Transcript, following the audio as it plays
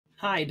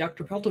Hi,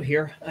 Dr. Pelto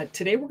here.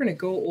 Today we're going to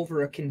go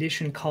over a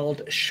condition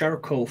called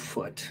Charcot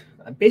foot.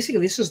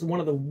 Basically, this is one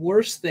of the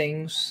worst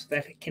things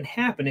that can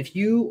happen if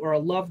you or a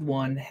loved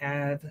one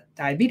have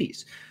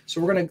diabetes.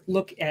 So we're going to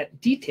look at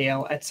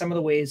detail at some of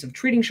the ways of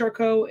treating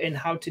Charcot and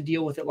how to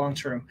deal with it long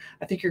term.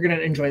 I think you're going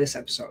to enjoy this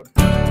episode.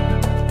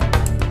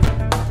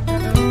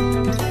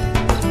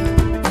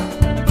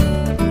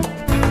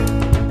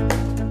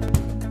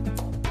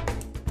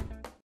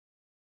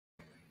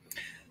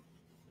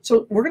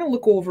 So we're going to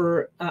look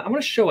over, I'm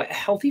going to show a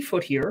healthy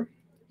foot here.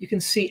 You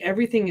can see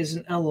everything is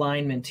in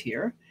alignment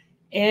here.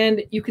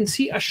 And you can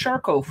see a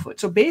Charcot foot.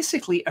 So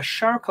basically a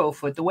Charcot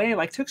foot, the way I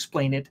like to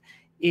explain it,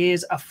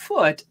 is a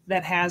foot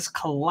that has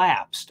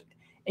collapsed.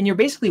 And you're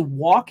basically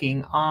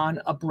walking on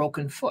a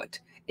broken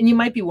foot. And you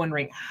might be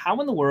wondering, how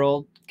in the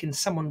world can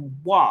someone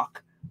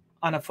walk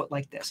on a foot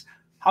like this?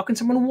 How can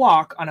someone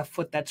walk on a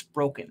foot that's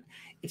broken?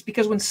 It's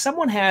because when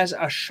someone has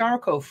a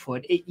Charcot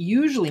foot, it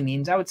usually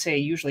means, I would say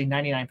usually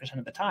 99%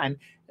 of the time,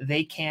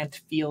 they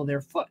can't feel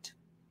their foot.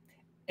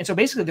 And so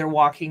basically they're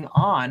walking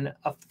on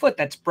a foot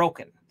that's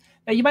broken.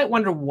 Now you might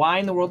wonder why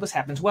in the world this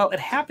happens. Well, it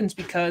happens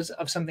because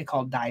of something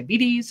called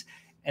diabetes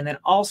and then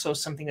also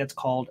something that's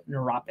called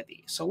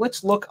neuropathy. So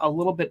let's look a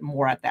little bit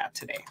more at that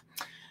today.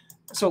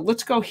 So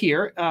let's go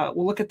here.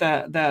 We'll look at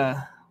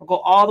we'll go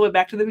all the way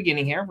back to the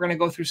beginning here. We're going to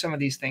go through some of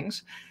these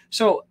things.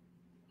 So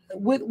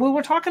when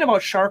we're talking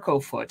about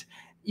Charcot foot,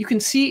 you can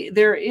see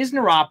there is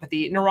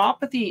neuropathy.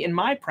 Neuropathy in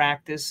my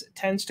practice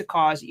tends to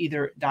cause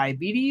either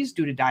diabetes,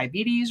 due to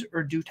diabetes,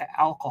 or due to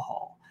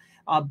alcohol.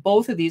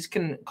 Both of these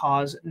can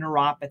cause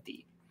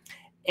neuropathy.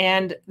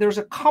 And there's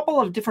a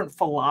couple of different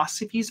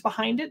philosophies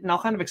behind it, and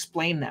I'll kind of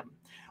explain them.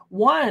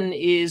 One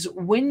is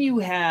when you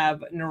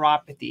have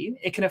neuropathy,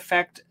 it can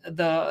affect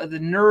the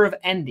nerve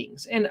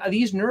endings. And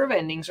these nerve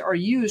endings are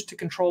used to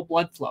control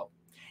blood flow.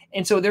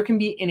 And so there can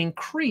be an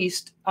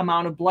increased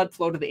amount of blood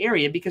flow to the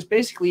area because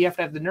basically you have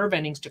to have the nerve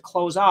endings to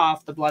close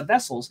off the blood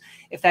vessels.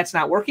 If that's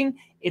not working,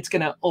 it's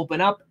going to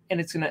open up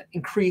and it's going to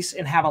increase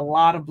and have a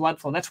lot of blood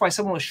flow. That's why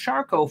someone with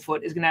Charcot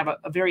foot is going to have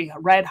a very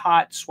red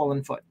hot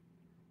swollen foot.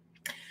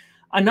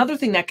 Another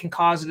thing that can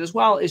cause it as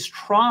well is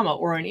trauma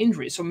or an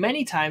injury. So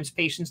many times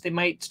patients, they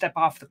might step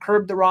off the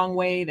curb the wrong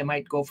way. They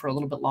might go for a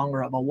little bit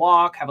longer of a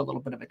walk, have a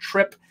little bit of a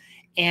trip,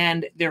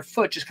 and their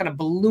foot just kind of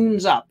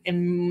balloons up.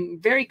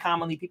 And very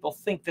commonly people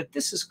think that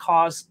this is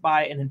caused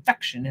by an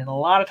infection. And a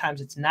lot of times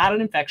it's not an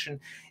infection.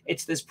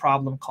 It's this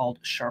problem called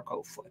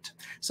Charcot foot.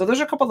 So there's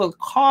a couple of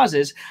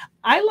causes.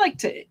 I like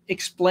to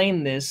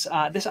explain this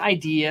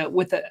idea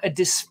with a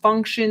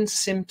dysfunction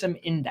symptom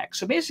index.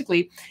 So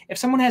basically, if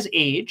someone has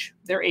age,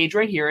 their age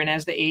right here, and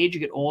as the age, you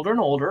get older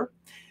and older,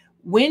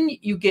 when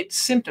you get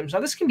symptoms,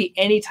 now this can be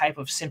any type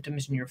of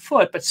symptoms in your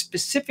foot, but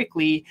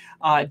specifically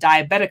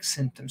diabetic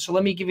symptoms. So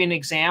let me give you an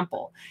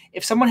example.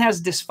 If someone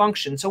has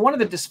dysfunction, so one of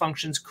the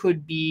dysfunctions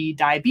could be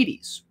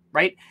diabetes,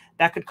 right?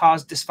 That could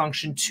cause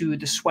dysfunction to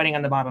the sweating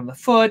on the bottom of the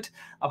foot,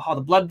 of how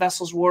the blood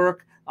vessels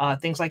work,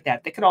 things like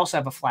that. They could also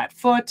have a flat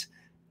foot.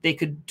 They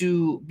could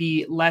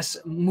be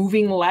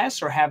moving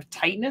less or have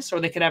tightness, or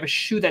they could have a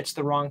shoe that's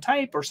the wrong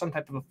type or some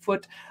type of a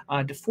foot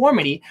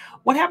deformity.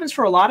 What happens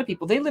for a lot of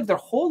people, they live their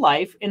whole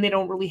life and they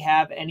don't really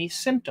have any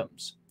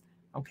symptoms,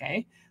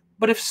 okay?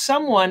 But if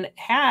someone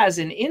has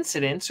an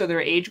incident, so their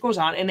age goes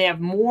on and they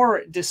have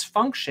more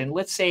dysfunction,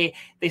 let's say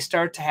they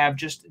start to have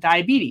just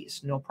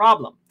diabetes, no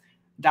problem.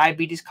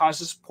 Diabetes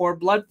causes poor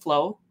blood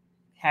flow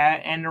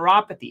and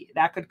neuropathy.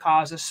 That could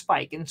cause a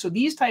spike. And so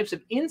these types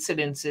of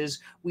incidences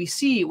we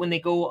see when they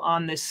go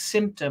on this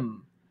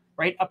symptom,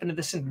 right, up into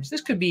the symptoms.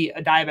 This could be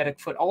a diabetic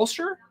foot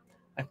ulcer,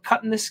 a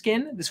cut in the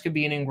skin. This could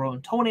be an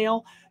ingrown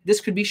toenail. This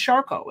could be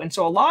Charcot. And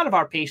so a lot of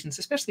our patients,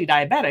 especially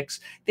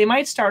diabetics, they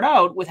might start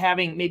out with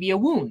having maybe a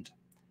wound.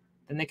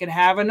 Then they could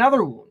have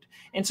another wound.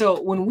 And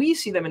so when we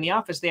see them in the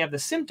office, they have the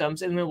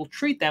symptoms and then we'll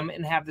treat them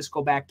and have this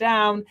go back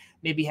down,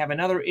 maybe have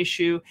another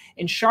issue.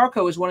 And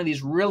Charcot is one of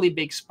these really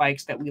big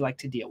spikes that we like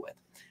to deal with.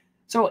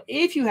 So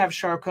if you have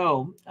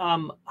Charcot,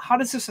 how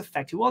does this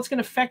affect you? Well, it's going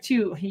to affect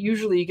you.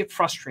 Usually you get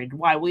frustrated.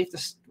 Why? We'll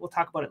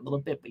talk about it in a little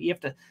bit, but you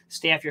have to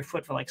stay off your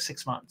foot for like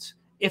 6 months.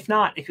 If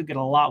not, it could get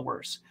a lot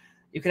worse.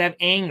 You could have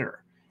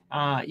anger.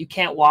 You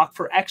can't walk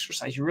for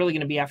exercise. You're really going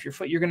to be off your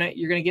foot. You're going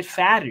to get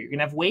fatter. You're going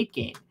to have weight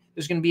gain.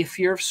 There's going to be a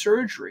fear of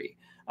surgery,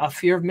 a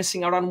fear of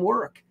missing out on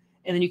work,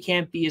 and then you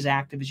can't be as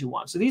active as you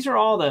want. So these are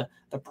all the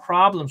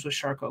problems with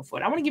Charcot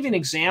foot. I want to give you an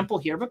example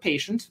here of a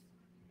patient,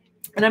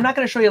 and I'm not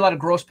going to show you a lot of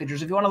gross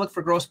pictures. If you want to look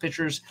for gross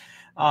pictures,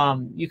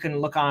 you can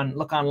look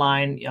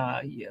online,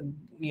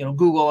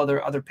 Google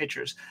other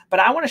pictures. But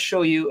I want to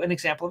show you an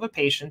example of a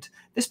patient.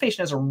 This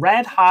patient has a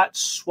red hot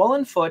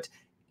swollen foot,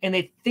 and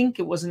they think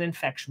it was an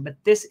infection, but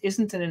this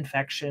isn't an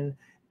infection.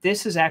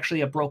 This is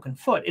actually a broken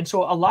foot. And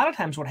so a lot of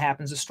times what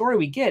happens, the story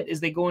we get is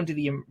they go into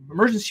the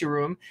emergency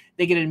room,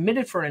 they get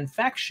admitted for an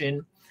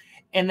infection,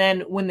 and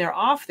then when they're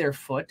off their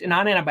foot and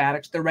on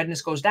antibiotics, their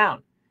redness goes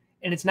down.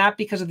 And it's not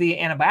because of the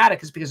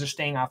antibiotic, it's because they're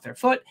staying off their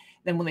foot.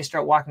 Then when they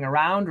start walking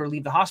around or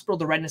leave the hospital,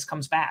 the redness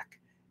comes back.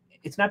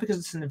 It's not because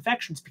it's an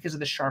infection, it's because of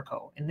the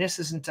Charcot. And this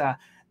isn't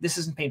this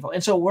isn't painful.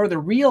 And so where the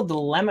real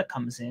dilemma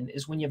comes in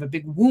is when you have a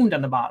big wound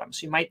on the bottom.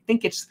 So you might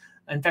think it's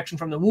infection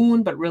from the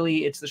wound, but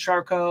really it's the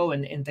Charcot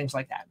and things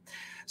like that.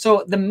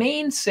 So the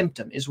main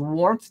symptom is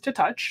warmth to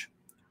touch,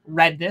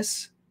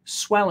 redness,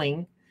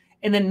 swelling,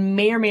 and then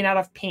may or may not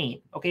have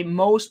pain. Okay,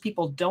 most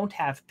people don't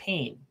have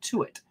pain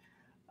to it.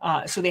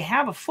 So they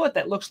have a foot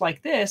that looks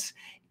like this,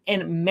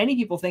 and many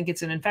people think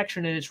it's an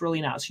infection, and it's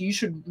really not. So you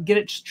should get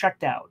it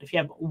checked out. If you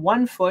have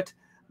one foot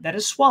that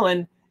is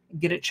swollen,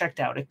 get it checked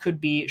out. It could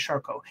be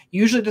Charcot.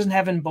 Usually it doesn't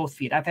have it in both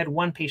feet. I've had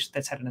one patient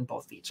that's had it in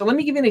both feet. So let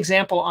me give you an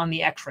example on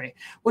the X-ray.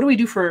 What do we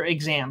do for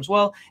exams?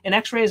 Well, an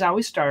X-ray is how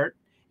we start,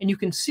 and you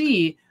can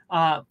see,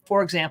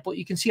 for example,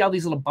 you can see all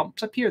these little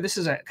bumps up here. This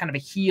is a kind of a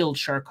healed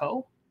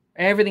Charcot.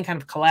 Everything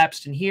kind of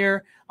collapsed in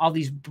here. All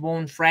these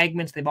bone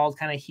fragments, they've all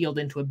kind of healed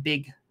into a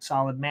big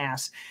solid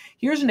mass.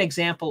 Here's an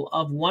example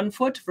of one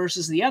foot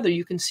versus the other.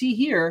 You can see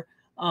here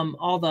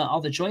all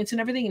the joints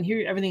and everything, and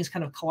here everything's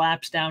kind of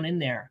collapsed down in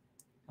there.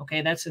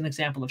 Okay, that's an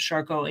example of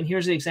Charcot, and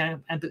here's the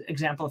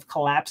example of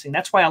collapsing.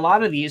 That's why a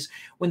lot of these,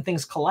 when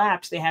things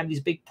collapse, they have these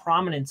big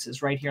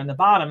prominences right here on the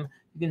bottom.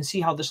 You can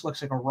see how this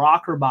looks like a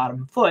rocker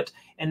bottom foot,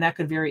 and that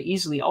could very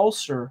easily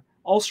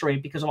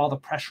ulcerate because of all the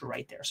pressure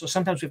right there. So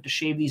sometimes we have to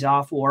shave these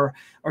off or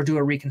do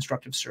a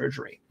reconstructive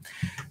surgery.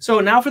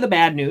 So now for the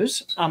bad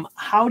news.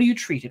 How do you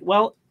treat it?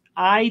 Well,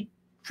 I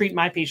treat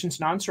my patients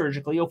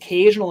non-surgically.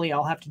 Occasionally,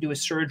 I'll have to do a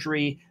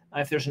surgery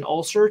if there's an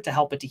ulcer to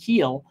help it to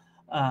heal.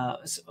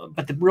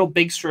 But the real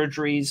big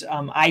surgeries,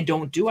 I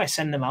don't do. I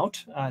send them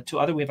out to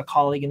other. We have a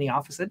colleague in the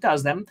office that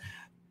does them.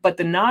 But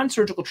the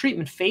non-surgical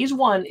treatment, phase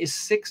 1 is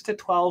 6 to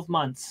 12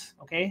 months.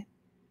 Okay,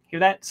 hear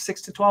that?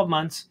 6 to 12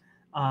 months,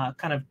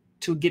 kind of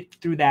to get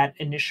through that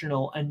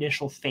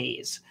initial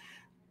phase.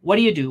 What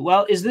do you do?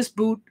 Well, is this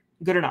boot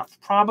good enough?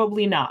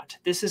 Probably not.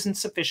 This isn't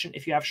sufficient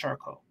if you have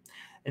Charcot.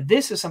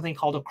 This is something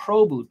called a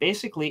crow boot.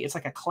 Basically, it's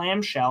like a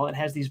clamshell. It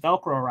has these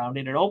Velcro around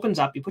it. It opens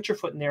up. You put your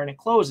foot in there, and it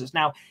closes.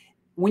 Now,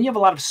 when you have a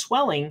lot of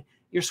swelling,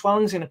 your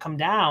swelling is going to come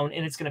down,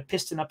 and it's going to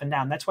piston up and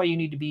down. That's why you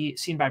need to be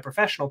seen by a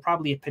professional,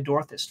 probably a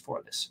podorthist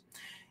for this.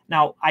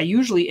 Now,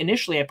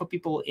 initially, I put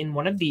people in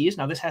one of these.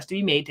 Now, this has to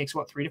be made. It takes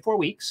about 3 to 4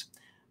 weeks.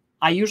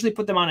 I usually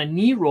put them on a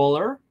knee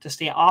roller to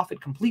stay off it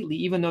completely,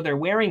 even though they're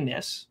wearing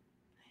this.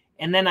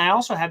 And then I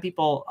also have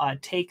people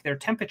take their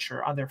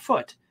temperature on their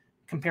foot,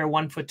 compare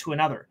one foot to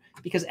another,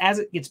 because as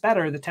it gets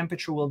better, the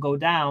temperature will go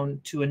down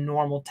to a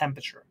normal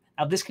temperature.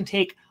 Now, this can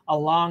take a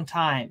long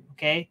time,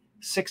 okay?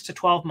 6 to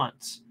 12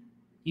 months.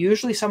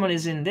 Usually someone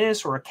is in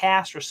this or a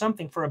cast or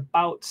something for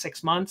about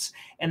 6 months,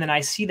 and then I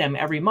see them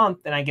every month,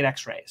 and I get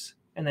X-rays,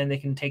 and then they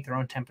can take their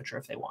own temperature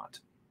if they want.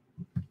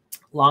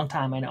 Long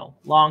time, I know,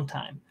 long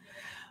time.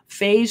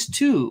 Phase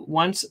 2,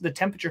 once the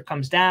temperature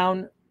comes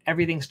down,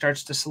 everything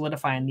starts to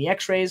solidify in the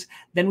X-rays,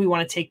 then we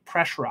want to take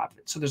pressure off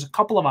it. So there's a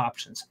couple of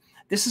options.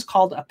 This is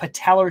called a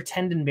patellar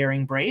tendon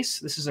bearing brace.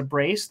 This is a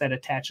brace that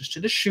attaches to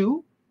the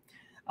shoe.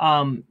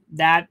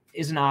 That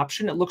is an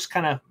option. It looks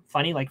kind of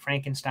funny, like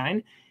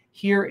Frankenstein.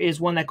 Here is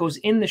one that goes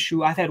in the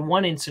shoe. I've had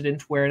one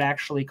incident where it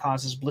actually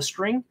causes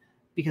blistering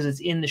because it's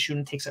in the shoe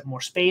and takes up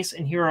more space.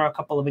 And here are a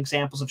couple of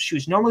examples of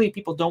shoes. Normally,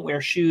 people don't wear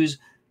shoes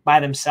by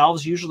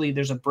themselves. Usually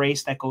there's a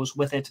brace that goes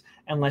with it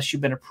unless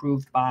you've been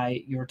approved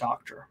by your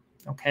doctor.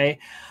 Okay.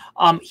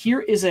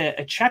 Here is a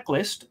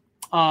checklist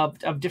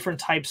of different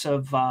types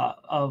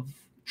of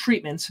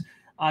treatments,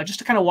 just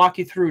to kind of walk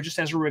you through just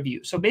as a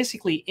review. So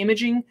basically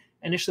imaging,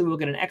 initially we'll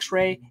get an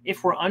X-ray.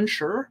 If we're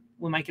unsure,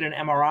 we might get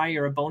an MRI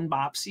or a bone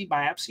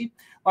biopsy.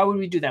 Why would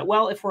we do that?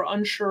 Well, if we're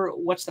unsure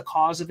what's the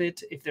cause of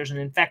it, if there's an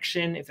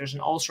infection, if there's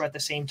an ulcer at the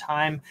same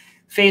time,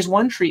 phase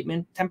 1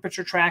 treatment,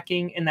 temperature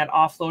tracking, and that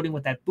offloading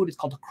with that boot, it's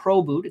called a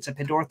crow boot. It's a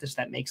podorthist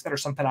that makes that, or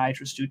some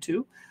podiatrists do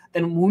too.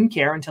 Then wound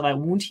care until that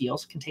wound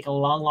heals can take a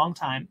long, long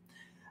time.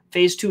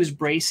 Phase 2 is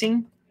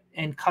bracing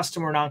and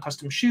custom or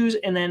non-custom shoes,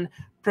 and then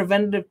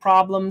preventative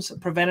problems,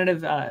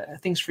 preventative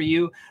things for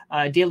you,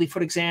 daily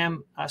foot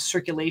exam,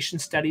 circulation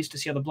studies to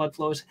see how the blood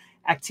flows,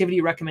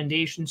 activity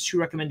recommendations, shoe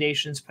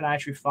recommendations,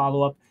 podiatry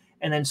follow-up,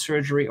 and then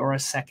surgery or a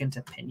second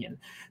opinion.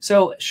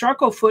 So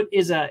Charcot foot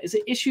is an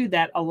issue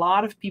that a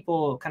lot of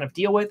people kind of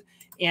deal with,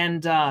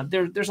 and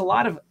there's a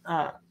lot of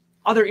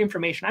other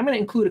information. I'm going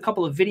to include a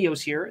couple of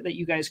videos here that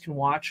you guys can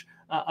watch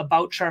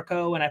about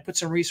Charcot, and I put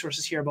some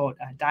resources here about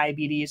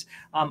diabetes.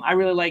 I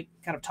really like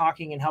kind of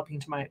talking and helping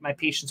to my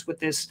patients with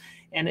this,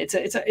 and it's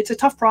a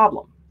tough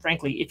problem,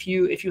 frankly. If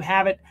you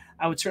have it,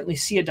 I would certainly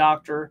see a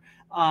doctor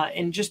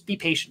and just be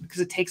patient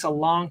because it takes a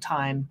long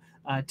time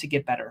to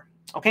get better.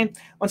 Okay.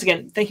 Once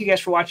again, thank you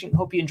guys for watching.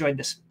 Hope you enjoyed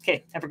this.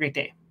 Okay. Have a great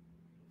day.